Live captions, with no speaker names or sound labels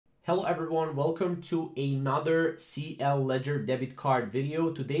Hello everyone, welcome to another CL Ledger debit card video.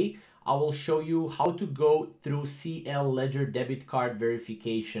 Today I will show you how to go through CL Ledger debit card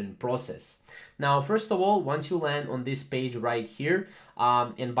verification process. Now first of all, once you land on this page right here,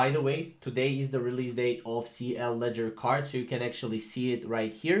 and by the way, today is the release date of CL Ledger card, so you can actually see it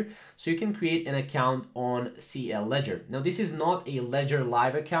right here. So you can create an account on CL Ledger. Now this is not a Ledger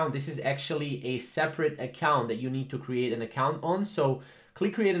Live account, this is actually a separate account that you need to create an account on. So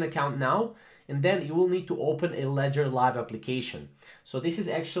click create an account now, and then you will need to open a Ledger Live application. So this is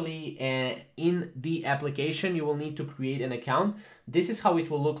actually in the application, you will need to create an account. This is how it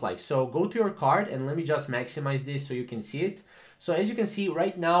will look like. So go to your card and let me just maximize this so you can see it. So as you can see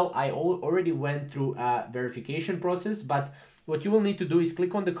right now, I already went through a verification process, but what you will need to do is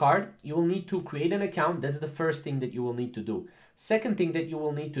click on the card. You will need to create an account. That's the first thing that you will need to do. Second thing that you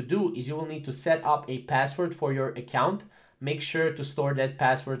will need to do is you will need to set up a password for your account. Make sure to store that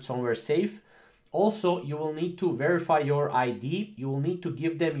password somewhere safe. Also, you will need to verify your ID. You will need to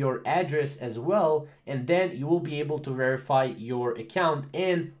give them your address as well, and then you will be able to verify your account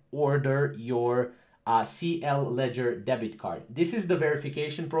and order your CL Ledger debit card. This is the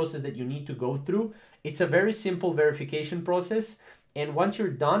verification process that you need to go through. It's a very simple verification process. And once you're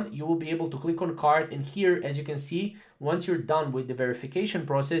done, you will be able to click on card. And here, as you can see, once you're done with the verification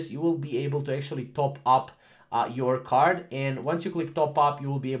process, you will be able to actually top up your card. And once you click top up, you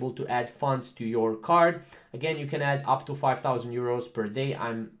will be able to add funds to your card. Again, you can add up to 5,000 euros per day.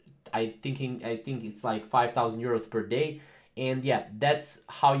 I think it's like 5,000 euros per day. And yeah, that's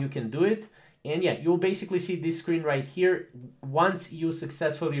how you can do it. And yeah, you'll basically see this screen right here once you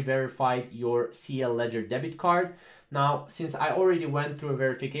successfully verified your CL Ledger debit card. Now, since I already went through a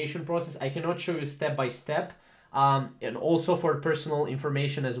verification process, I cannot show you step by step. And also for personal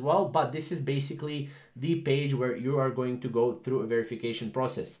information as well, but this is basically the page where you are going to go through a verification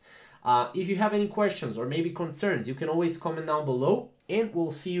process. If you have any questions or maybe concerns, you can always comment down below, and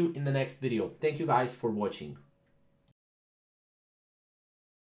we'll see you in the next video. Thank you guys for watching.